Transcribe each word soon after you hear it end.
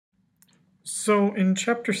So in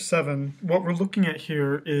chapter 7, what we're looking at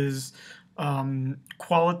here is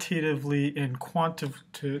qualitatively and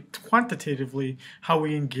quantitatively how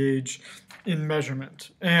we engage in measurement.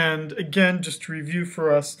 And again, just to review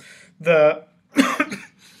for us, that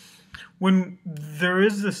when there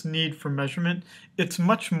is this need for measurement, it's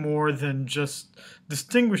much more than just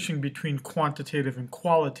distinguishing between quantitative and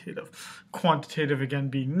qualitative. Quantitative, again,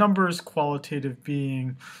 being numbers, qualitative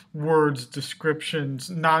being words,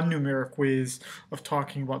 descriptions, non-numeric ways of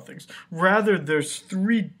talking about things. Rather, there's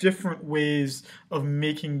three different ways of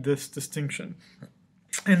making this distinction.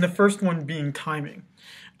 And the first one being timing.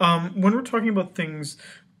 When we're talking about things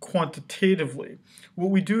quantitatively, what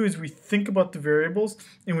we do is we think about the variables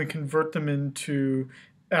and we convert them into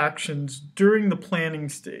actions during the planning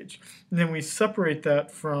stage. And then we separate that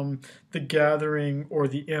from the gathering or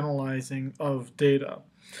the analyzing of data.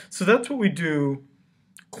 So that's what we do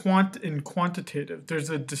in quantitative. There's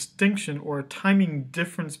a distinction or a timing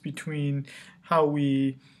difference between how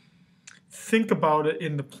we think about it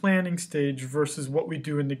in the planning stage versus what we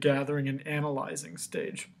do in the gathering and analyzing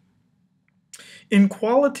stage. In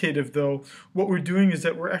qualitative, though, what we're doing is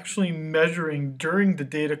that we're actually measuring during the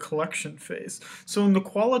data collection phase. So in the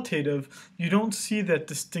qualitative, you don't see that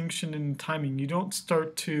distinction in timing. You don't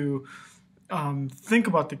start to think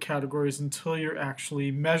about the categories until you're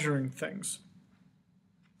actually measuring things.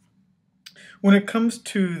 When it comes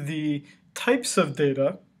to the types of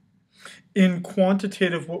data, in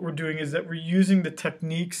quantitative, what we're doing is that we're using the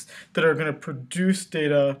techniques that are going to produce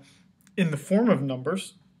data in the form of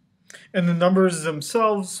numbers. And the numbers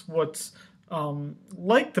themselves, what's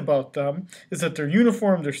liked about them is that they're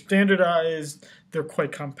uniform, they're standardized, they're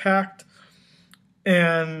quite compact.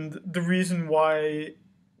 And the reason why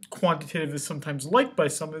quantitative is sometimes liked by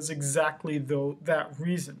some is exactly that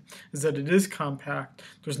reason, is that it is compact,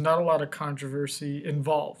 there's not a lot of controversy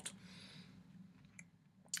involved.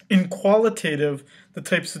 In qualitative, the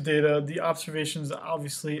types of data, the observations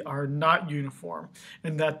obviously are not uniform,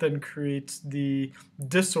 and that then creates the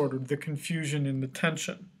disorder, the confusion, and the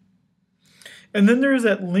tension. And then there is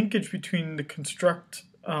that linkage between the construction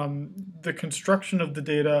of the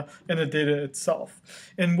data and the data itself.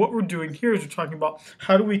 And what we're doing here is we're talking about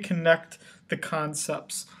how do we connect the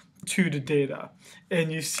concepts to the data.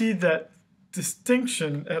 And you see that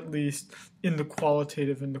distinction, at least, in the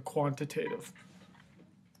qualitative and the quantitative.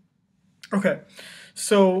 Okay,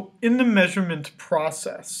 so in the measurement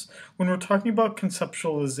process, when we're talking about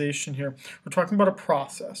conceptualization here, we're talking about a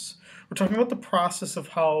process. We're talking about the process of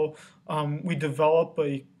how we develop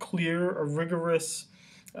a clear, a rigorous,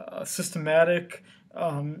 systematic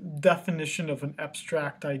definition of an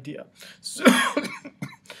abstract idea.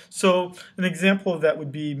 So an example of that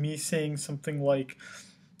would be me saying something like,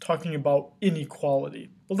 talking about inequality.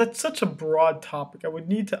 Well, that's such a broad topic. I would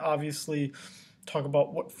need to obviously talk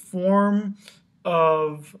about what form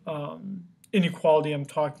of inequality I'm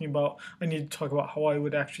talking about. I need to talk about how I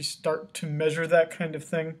would actually start to measure that kind of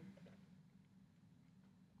thing.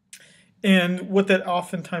 And what that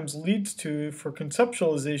oftentimes leads to for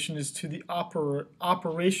conceptualization is to the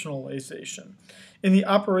operationalization. In the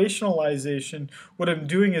operationalization, what I'm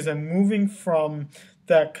doing is I'm moving from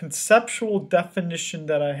that conceptual definition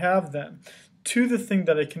that I have then to the thing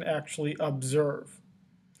that I can actually observe.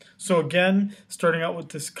 So again, starting out with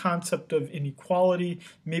this concept of inequality,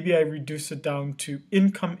 maybe I reduce it down to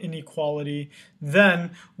income inequality.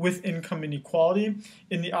 Then with income inequality,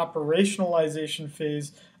 in the operationalization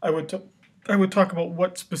phase, I would talk about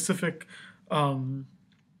what specific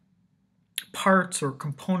parts or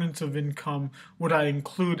components of income would I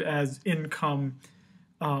include as income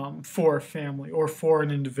for a family or for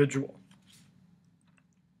an individual.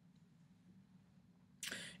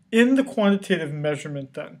 In the quantitative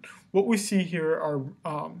measurement then, what we see here are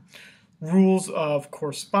rules of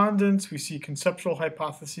correspondence, we see conceptual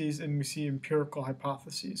hypotheses, and we see empirical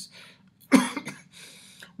hypotheses.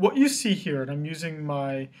 What you see here, and I'm using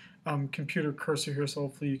my computer cursor here so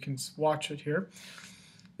hopefully you can watch it here,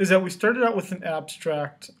 is that we started out with an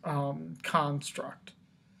abstract construct,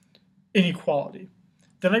 inequality.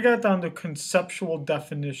 Then I got down to conceptual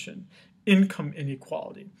definition, income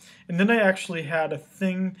inequality. And then I actually had a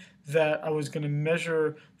thing that I was going to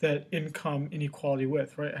measure that income inequality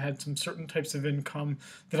with, right? I had some certain types of income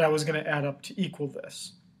that I was going to add up to equal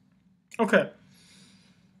this. Okay.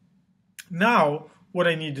 Now, what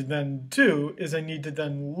I need to then do is I need to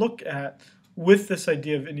then look at, with this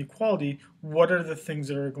idea of inequality, what are the things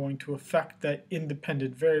that are going to affect that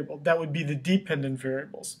independent variable? That would be the dependent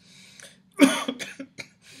variables.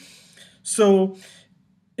 So,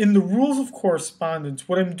 in the rules of correspondence,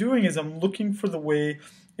 what I'm doing is I'm looking for the way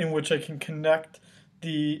in which I can connect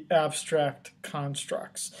the abstract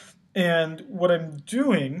constructs. And what I'm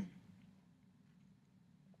doing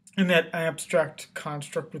in that abstract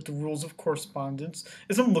construct with the rules of correspondence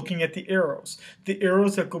is I'm looking at the arrows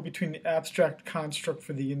that go between the abstract construct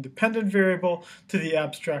for the independent variable to the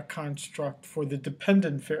abstract construct for the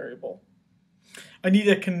dependent variable. I need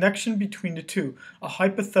a connection between the two, a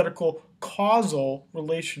hypothetical causal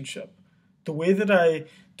relationship. The way that I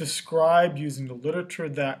describe using the literature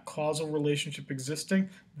that causal relationship existing,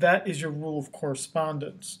 that is your rule of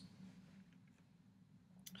correspondence.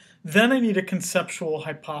 Then I need a conceptual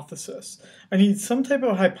hypothesis. I need some type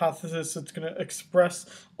of hypothesis that's going to express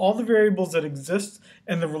all the variables that exist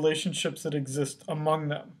and the relationships that exist among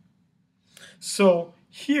them. So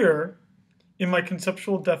here, in my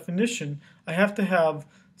conceptual definition, I have to have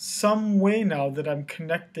some way now that I'm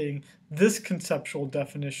connecting this conceptual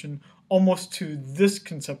definition almost to this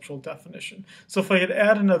conceptual definition. So if I could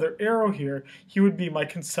add another arrow here, he would be my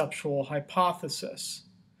conceptual hypothesis.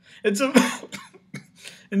 It's a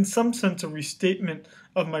in some sense a restatement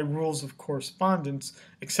of my rules of correspondence,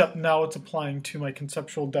 except now it's applying to my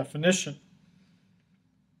conceptual definition.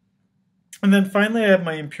 And then finally I have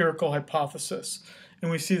my empirical hypothesis, and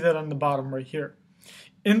we see that on the bottom right here.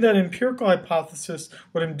 In that empirical hypothesis,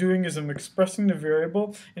 what I'm doing is I'm expressing the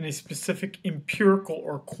variable in a specific empirical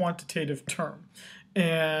or quantitative term.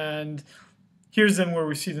 And here's then where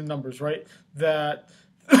we see the numbers, right? That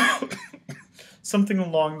something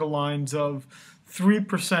along the lines of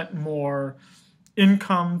 3% more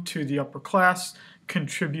income to the upper class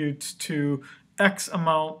contributes to X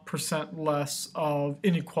amount percent less of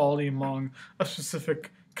inequality among a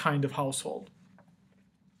specific kind of household.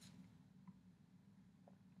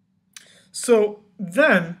 So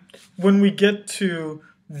then, when we get to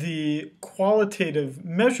the qualitative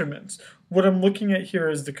measurements, what I'm looking at here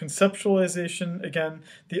is the conceptualization, again,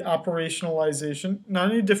 the operationalization,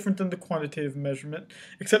 not any different than the quantitative measurement,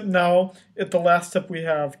 except now at the last step we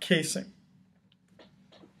have casing.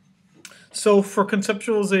 So for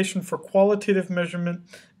conceptualization, for qualitative measurement,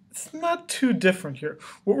 it's not too different here.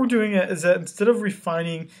 What we're doing is that instead of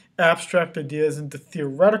refining abstract ideas into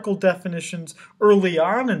theoretical definitions early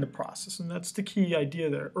on in the process, and that's the key idea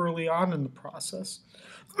there, early on in the process,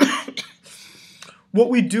 what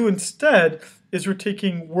we do instead is we're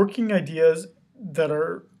taking working ideas that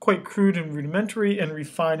are quite crude and rudimentary and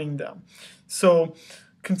refining them. So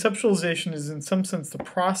conceptualization is in some sense the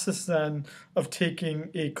process then of taking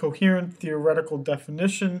a coherent theoretical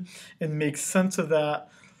definition and make sense of that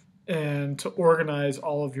and to organize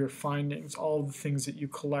all of your findings, all of the things that you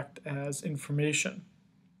collect as information.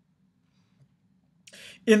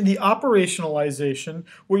 In the operationalization,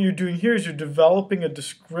 what you're doing here is you're developing a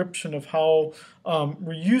description of how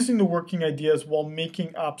we're using the working ideas while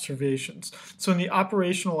making observations. So in the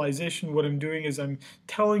operationalization, what I'm doing is I'm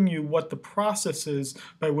telling you what the process is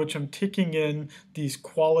by which I'm taking in these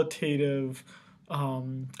qualitative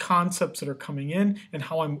concepts that are coming in and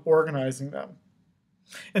how I'm organizing them.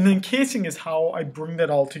 And then casing is how I bring that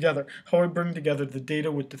all together, how I bring together the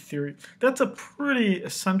data with the theory. That's a pretty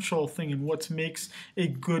essential thing in what makes a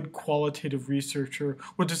good qualitative researcher,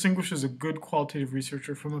 what distinguishes a good qualitative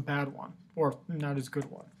researcher from a bad one, or not as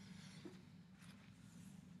good one.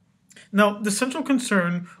 Now, the central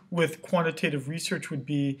concern with quantitative research would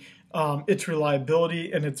be its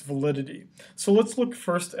reliability and its validity. So let's look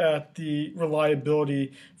first at the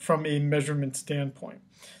reliability from a measurement standpoint.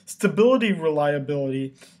 Stability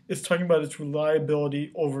reliability is talking about its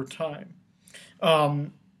reliability over time.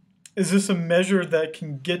 Is this a measure that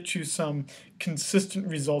can get you some consistent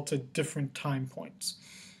results at different time points?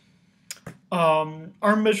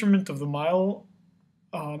 Our measurement of the mile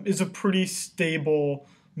is a pretty stable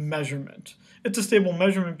measurement. It's a stable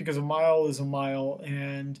measurement because a mile is a mile,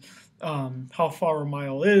 and how far a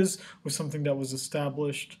mile is was something that was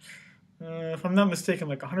established, if I'm not mistaken,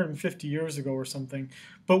 like 150 years ago or something.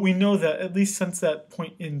 But we know that at least since that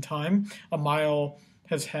point in time, a mile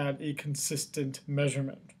has had a consistent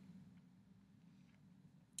measurement.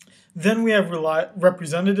 Then we have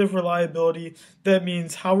representative reliability. That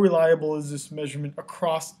means how reliable is this measurement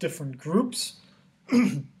across different groups.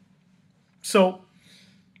 So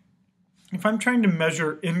if I'm trying to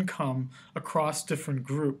measure income across different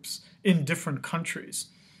groups in different countries,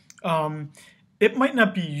 it might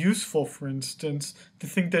not be useful, for instance, to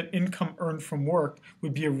think that income earned from work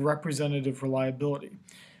would be a representative reliability.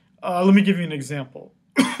 Let me give you an example.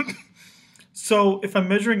 So if I'm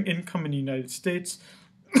measuring income in the United States,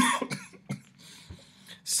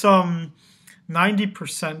 some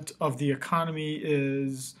 90% of the economy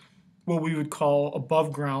is what we would call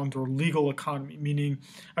above ground or legal economy, meaning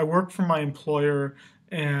I work for my employer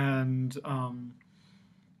and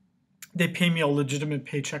they pay me a legitimate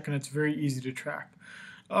paycheck, and it's very easy to track.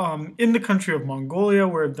 In the country of Mongolia,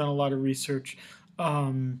 where I've done a lot of research,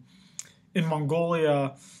 um, in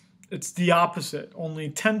Mongolia, it's the opposite. Only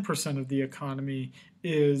 10% of the economy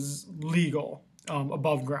is legal,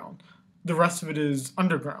 above ground. The rest of it is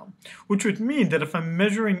underground, which would mean that if I'm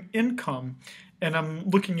measuring income and I'm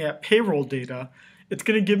looking at payroll data, it's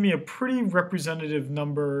going to give me a pretty representative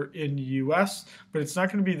number in the US, but it's not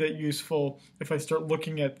going to be that useful if I start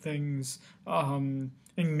looking at things and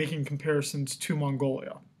making comparisons to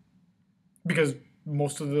Mongolia, because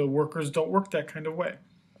most of the workers don't work that kind of way.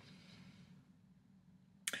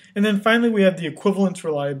 And then finally, we have the equivalence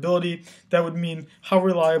reliability. That would mean how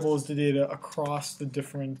reliable is the data across the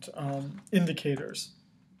different indicators.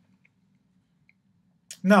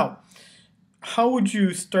 Now, how would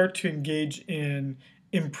you start to engage in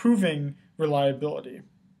improving reliability?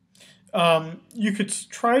 You could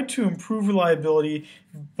try to improve reliability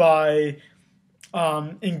by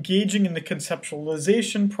engaging in the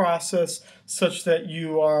conceptualization process such that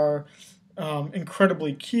you are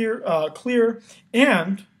incredibly clear,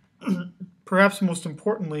 and perhaps most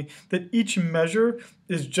importantly, that each measure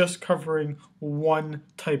is just covering one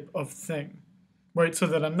type of thing, right? So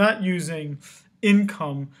that I'm not using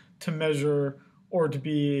income to measure or to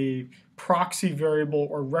be a proxy variable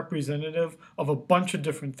or representative of a bunch of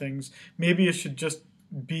different things. Maybe it should just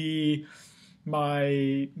be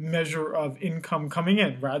my measure of income coming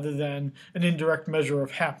in rather than an indirect measure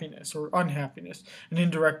of happiness or unhappiness, an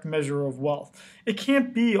indirect measure of wealth. It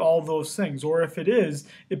can't be all those things, or if it is,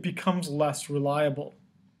 it becomes less reliable.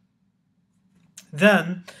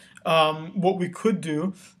 Then what we could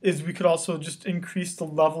do is we could also just increase the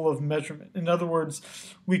level of measurement. In other words,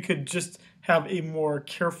 we could just have a more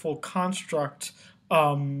careful construct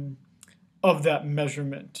of that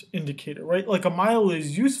measurement indicator, right? Like a mile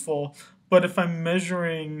is useful, but if I'm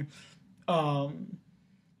measuring,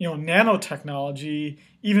 nanotechnology,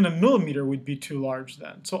 even a millimeter would be too large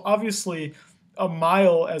then. So obviously, a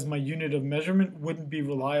mile as my unit of measurement wouldn't be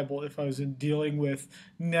reliable if I was dealing with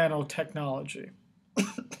nanotechnology.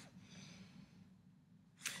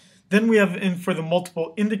 Then we have, for the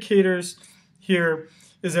multiple indicators here,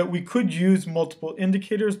 is that we could use multiple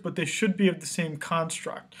indicators, but they should be of the same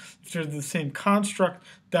construct. If they're the same construct,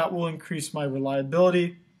 that will increase my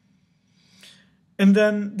reliability. And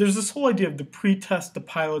then there's this whole idea of the pretest, the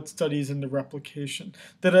pilot studies, and the replication.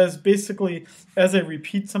 That as basically, as I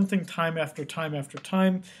repeat something time after time after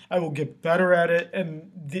time, I will get better at it, and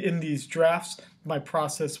in these drafts, my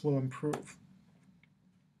process will improve.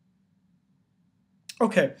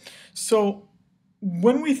 Okay, so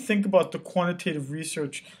when we think about the quantitative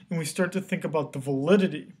research and we start to think about the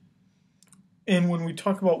validity, and when we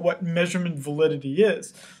talk about what measurement validity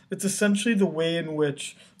is, it's essentially the way in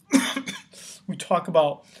which we talk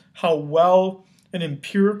about how well an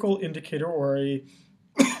empirical indicator or a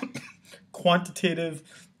quantitative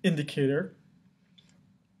indicator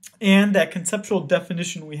and that conceptual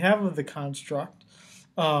definition we have of the construct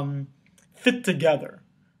fit together.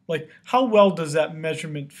 Like, how well does that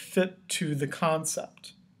measurement fit to the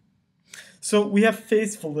concept? So we have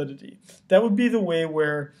face validity. That would be the way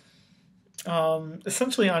where,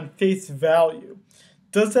 essentially on face value,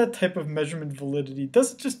 does that type of measurement validity,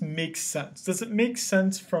 does it just make sense? Does it make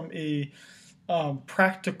sense from a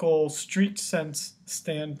practical street sense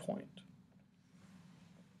standpoint?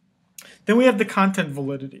 Then we have the content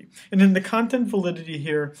validity. And in the content validity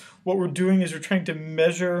here, what we're doing is we're trying to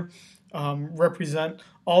measure, represent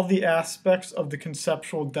all the aspects of the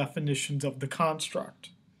conceptual definitions of the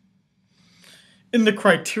construct. In the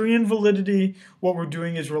criterion validity, what we're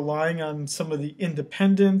doing is relying on some of the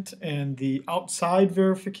independent and the outside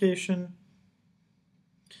verification.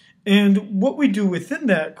 And what we do within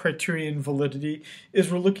that criterion validity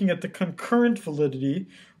is we're looking at the concurrent validity,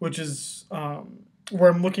 which is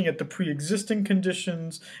where I'm looking at the pre-existing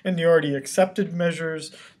conditions and the already accepted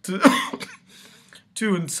measures to,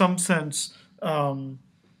 to in some sense,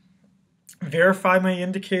 verify my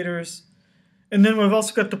indicators. And then we've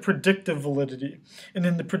also got the predictive validity. And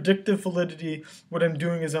in the predictive validity, what I'm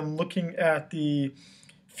doing is I'm looking at the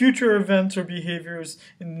future events or behaviors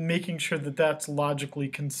and making sure that that's logically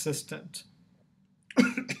consistent.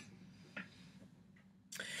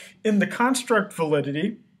 In the construct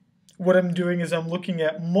validity, what I'm doing is I'm looking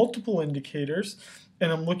at multiple indicators, and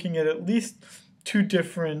I'm looking at least two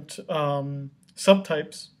different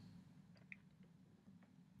subtypes.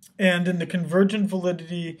 And in the convergent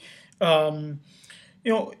validity, in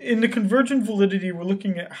the convergent validity, we're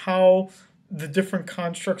looking at how the different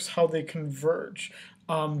constructs, how they converge.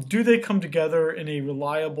 Do they come together in a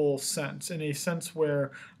reliable sense, in a sense where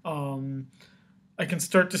I I can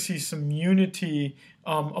start to see some unity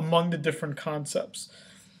among the different concepts.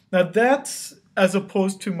 Now that's as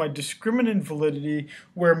opposed to my discriminant validity,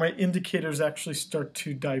 where my indicators actually start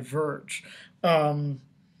to diverge. I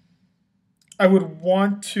would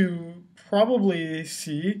want to probably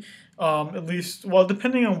see at least, well,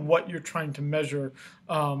 depending on what you're trying to measure,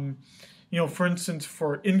 for instance,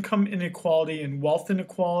 for income inequality and wealth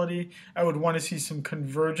inequality, I would want to see some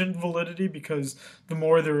convergent validity, because the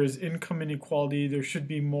more there is income inequality, there should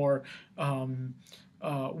be more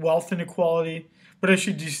wealth inequality. But I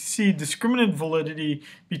should see discriminant validity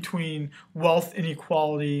between wealth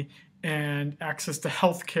inequality and access to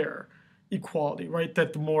healthcare equality, right?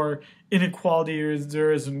 That the more inequality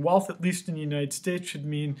there is in wealth, at least in the United States, should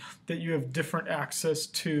mean that you have different access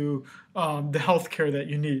to the healthcare that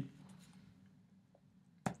you need.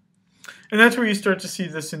 And that's where you start to see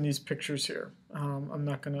this in these pictures here. I'm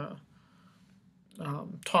not going to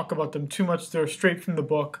talk about them too much. They're straight from the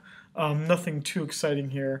book. Nothing too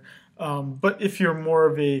exciting here. But if you're more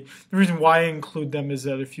of the reason why I include them is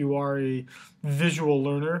that if you are a visual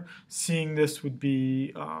learner, seeing this would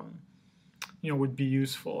be, would be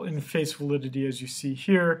useful. In face validity, as you see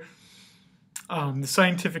here, the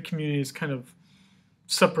scientific community is kind of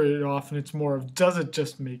separated off, and it's more of, does it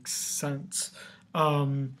just make sense?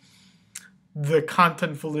 The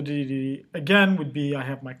content validity, again, would be, I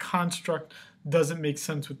have my construct. Does it make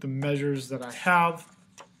sense with the measures that I have?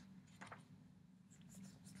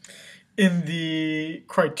 In the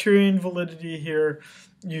criterion validity here,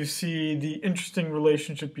 you see the interesting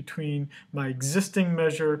relationship between my existing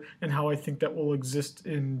measure and how I think that will exist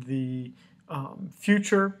in the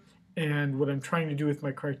future. And what I'm trying to do with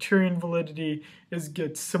my criterion validity is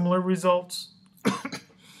get similar results.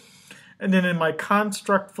 And then in my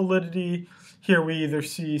construct validity, here we either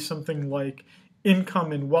see something like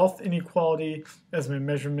income and wealth inequality as my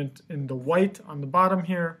measurement in the white on the bottom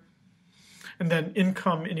here, and then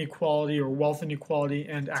income inequality or wealth inequality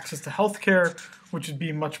and access to healthcare, which would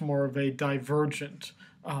be much more of a divergent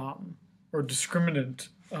or discriminant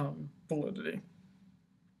validity.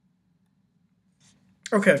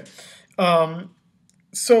 Okay,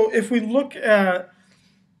 so if we look at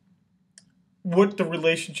what the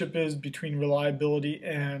relationship is between reliability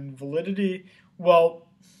and validity, well,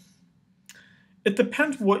 it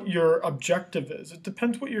depends what your objective is. It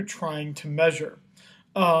depends what you're trying to measure.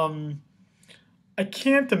 I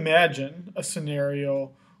can't imagine a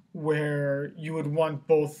scenario where you would want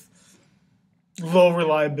both low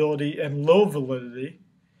reliability and low validity,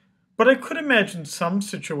 but I could imagine some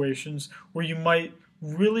situations where you might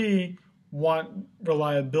really want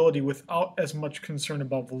reliability without as much concern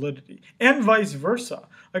about validity, and vice versa.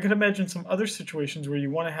 I could imagine some other situations where you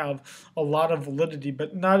want to have a lot of validity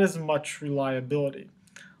but not as much reliability,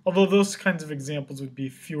 although those kinds of examples would be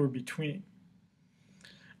fewer between.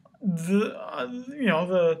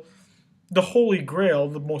 The holy grail,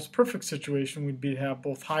 the most perfect situation would be to have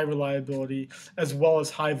both high reliability as well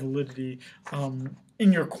as high validity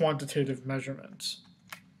in your quantitative measurements.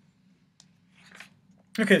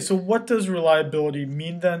 Okay, so what does reliability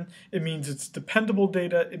mean then? It means it's dependable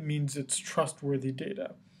data. It means it's trustworthy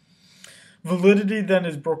data. Validity then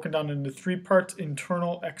is broken down into three parts: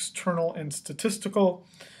 internal, external, and statistical.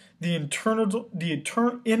 The internal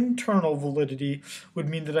validity would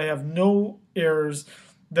mean that I have no errors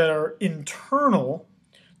that are internal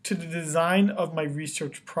to the design of my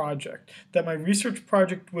research project, that my research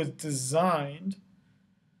project was designed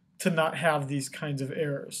to not have these kinds of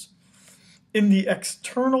errors. In the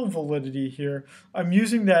external validity here, I'm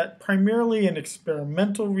using that primarily in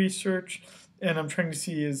experimental research, and I'm trying to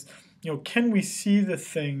see is, can we see the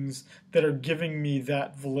things that are giving me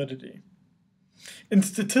that validity? In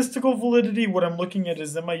statistical validity, what I'm looking at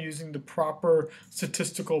is, am I using the proper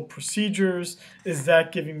statistical procedures? Is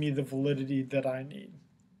that giving me the validity that I need?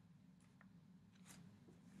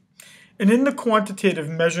 And in the quantitative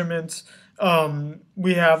measurements,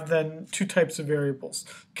 we have then two types of variables: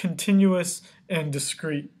 continuous and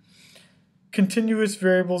discrete. Continuous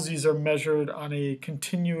variables, these are measured on a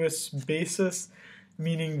continuous basis,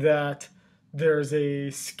 meaning that there's a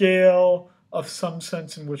scale of some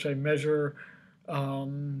sense in which I measure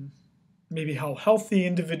maybe how healthy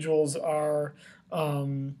individuals are,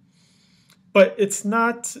 but it's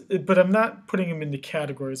not. But I'm not putting them into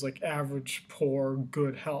categories like average, poor,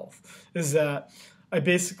 good health. Is that I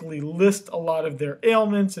basically list a lot of their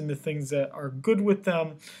ailments and the things that are good with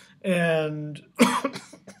them, and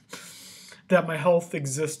that my health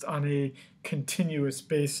exists on a continuous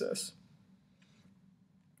basis.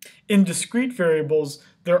 In discrete variables,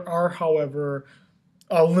 there are, however,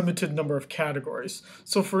 a limited number of categories.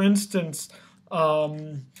 So for instance,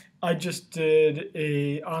 I just did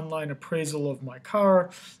a online appraisal of my car,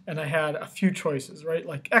 and I had a few choices, right?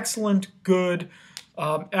 Like excellent, good,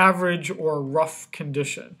 average, or rough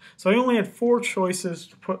condition. So I only had 4 choices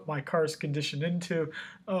to put my car's condition into.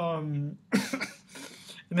 And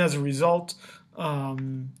as a result,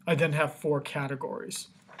 I then have 4 categories.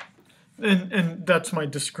 And that's my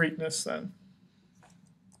discreteness then.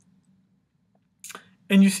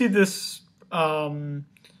 And you see this,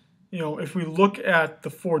 if we look at the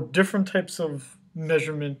 4 different types of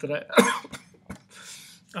measurement that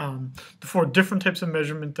the 4 different types of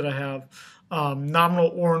measurement that I have,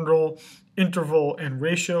 nominal, ordinal, interval, and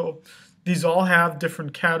ratio. These all have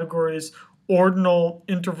different categories. Ordinal,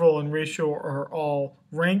 interval, and ratio are all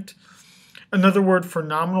ranked. Another word for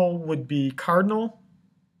nominal would be cardinal.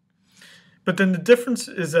 But then the difference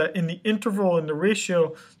is that in the interval and the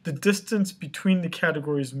ratio, the distance between the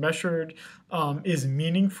categories measured is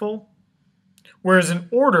meaningful. Whereas in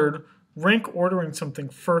ordered, rank ordering something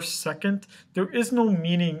first, second, there is no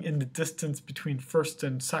meaning in the distance between first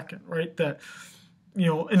and second, right? That,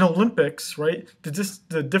 in Olympics, right,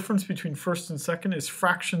 the difference between first and second is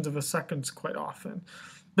fractions of a second quite often.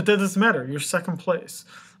 But that doesn't matter. You're second place.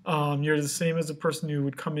 You're the same as a person who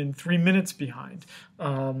would come in 3 minutes behind.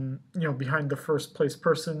 Behind the first place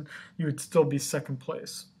person, you would still be second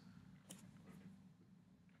place.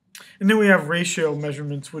 And then we have ratio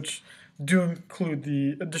measurements, which do include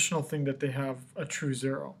the additional thing that they have a true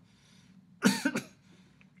zero.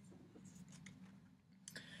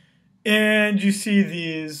 And you see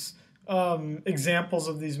these examples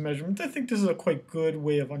of these measurements. I think this is a quite good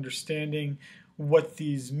way of understanding what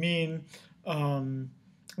these mean,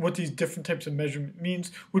 what these different types of measurement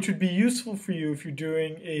means, which would be useful for you if you're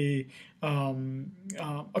doing a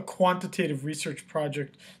quantitative research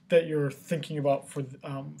project that you're thinking about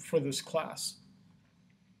for this class.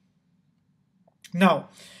 Now,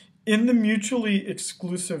 in the mutually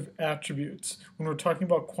exclusive attributes, when we're talking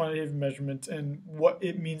about quantitative measurements and what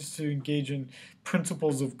it means to engage in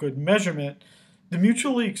principles of good measurement, the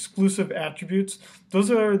mutually exclusive attributes,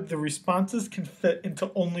 those are the responses can fit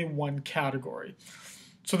into only one category.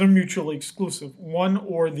 So they're mutually exclusive, one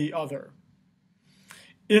or the other.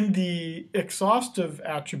 In the exhaustive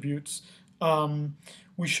attributes,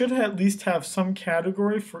 we should at least have some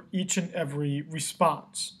category for each and every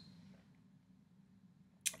response.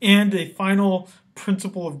 And a final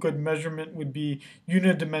principle of good measurement would be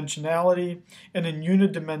unidimensionality. And in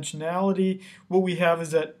unidimensionality, what we have is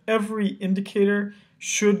that every indicator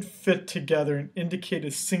should fit together and indicate a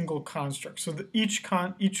single construct. So that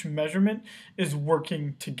each measurement is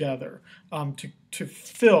working together to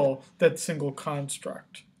fill that single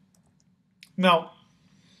construct. Now,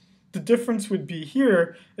 the difference would be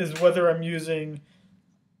here is whether I'm using,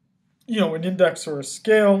 an index or a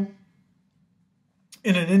scale.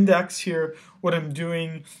 In an index here, what I'm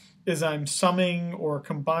doing is I'm summing or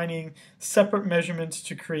combining separate measurements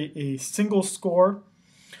to create a single score.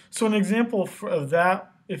 So an example of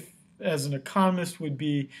that, if as an economist, would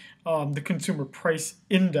be the consumer price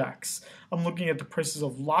index. I'm looking at the prices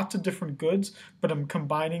of lots of different goods, but I'm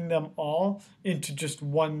combining them all into just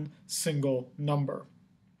one single number.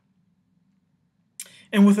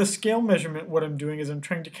 And with a scale measurement, what I'm doing is I'm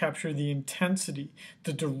trying to capture the intensity,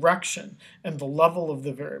 the direction, and the level of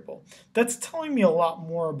the variable. That's telling me a lot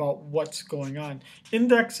more about what's going on.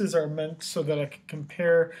 Indexes are meant so that I can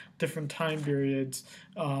compare different time periods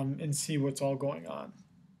and see what's all going on.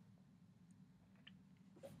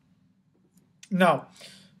 Now,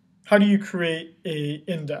 how do you create an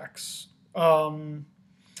index?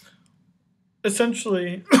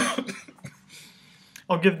 Essentially,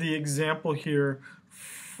 I'll give the example here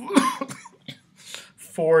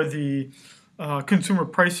for the consumer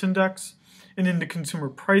price index. And in the consumer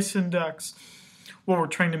price index, what we're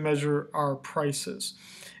trying to measure are prices.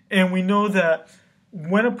 And we know that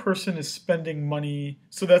when a person is spending money,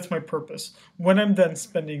 so that's my purpose. When I'm then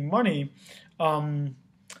spending money,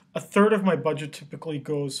 a third of my budget typically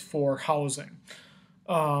goes for housing.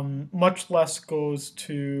 Much less goes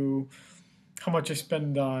to how much I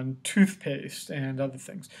spend on toothpaste and other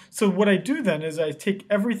things. So what I do then is I take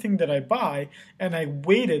everything that I buy and I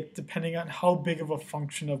weight it depending on how big of a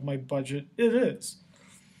function of my budget it is.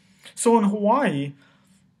 So in Hawaii,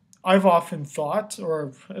 I've often thought,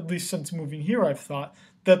 or at least since moving here I've thought,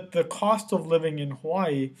 that the cost of living in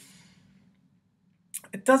Hawaii,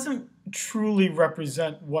 it doesn't truly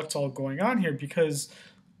represent what's all going on here, because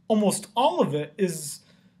almost all of it is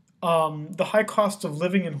the high cost of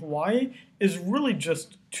living in Hawaii is really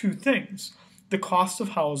just two things: the cost of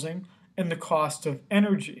housing and the cost of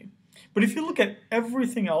energy. But if you look at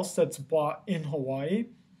everything else that's bought in Hawaii,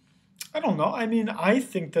 I don't know. I mean, I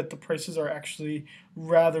think that the prices are actually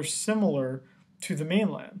rather similar to the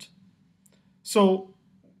mainland. So,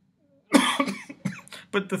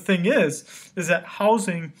 but the thing is that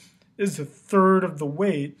housing is a third of the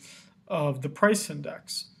weight of the price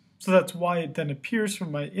index. So that's why it then appears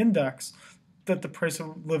from my index that the price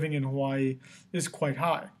of living in Hawaii is quite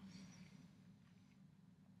high.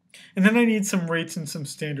 And then I need some rates and some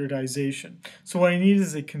standardization. So what I need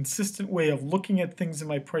is a consistent way of looking at things in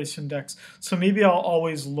my price index. So maybe I'll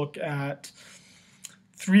always look at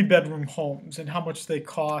 3-bedroom homes and how much they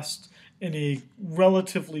cost in a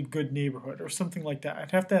relatively good neighborhood or something like that.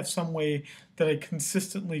 I'd have to have some way that I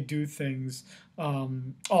consistently do things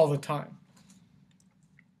all the time.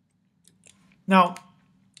 Now,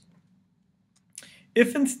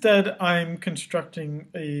 if instead I'm constructing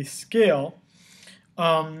a scale,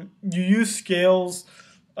 you use scales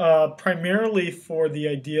primarily for the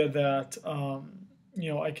idea that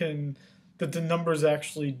that the numbers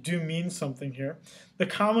actually do mean something here. The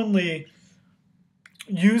commonly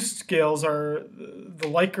used scales are the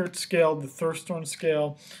Likert scale, the Thurstone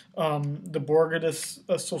scale, the Borgatus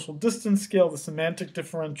social distance scale, the semantic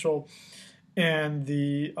differential, and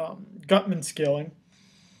the Gutman scaling.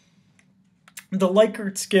 The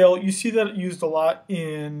Likert scale, you see that used a lot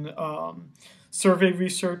in survey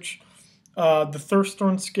research. The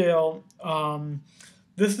Thurstone scale,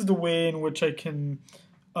 this is the way in which I can,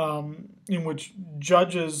 in which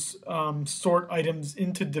judges sort items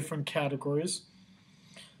into different categories.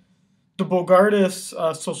 The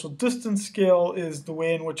Bogardus social distance scale is the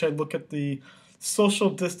way in which I look at the social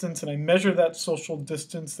distance and I measure that social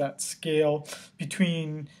distance, that scale,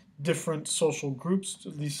 between different social groups,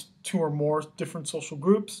 at least 2 or more different social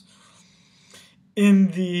groups.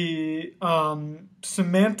 In the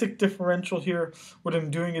semantic differential here, what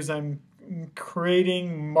I'm doing is I'm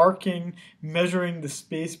creating, marking, measuring the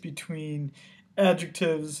space between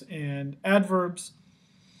adjectives and adverbs.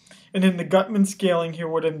 And in the Gutman scaling here,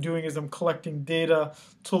 what I'm doing is I'm collecting data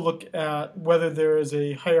to look at whether there is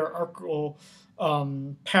a hierarchical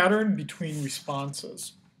pattern between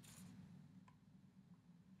responses.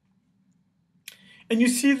 And you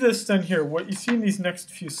see this then here. What you see in these next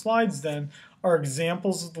few slides then are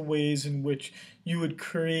examples of the ways in which you would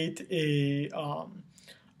create a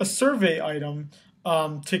survey item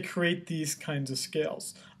to create these kinds of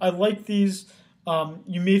scales. I like these.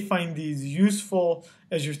 You may find these useful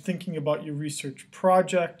as you're thinking about your research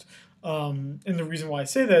project. And the reason why I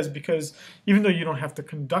say that is because even though you don't have to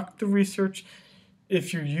conduct the research,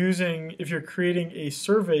 if you're creating a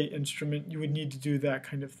survey instrument, you would need to do that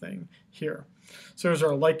kind of thing here. So there's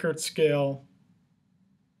our Likert scale,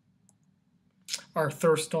 our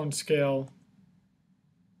Thurstone scale,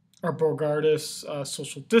 our Bogardus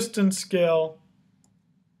social distance scale,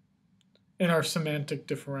 and our semantic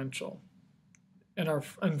differential,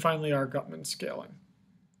 and finally our Gutman scaling.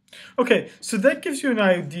 Okay, so that gives you an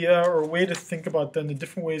idea or a way to think about then the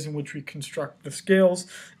different ways in which we construct the scales,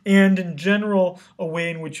 and in general, a way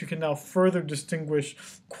in which you can now further distinguish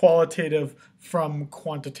qualitative from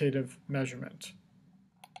quantitative measurement.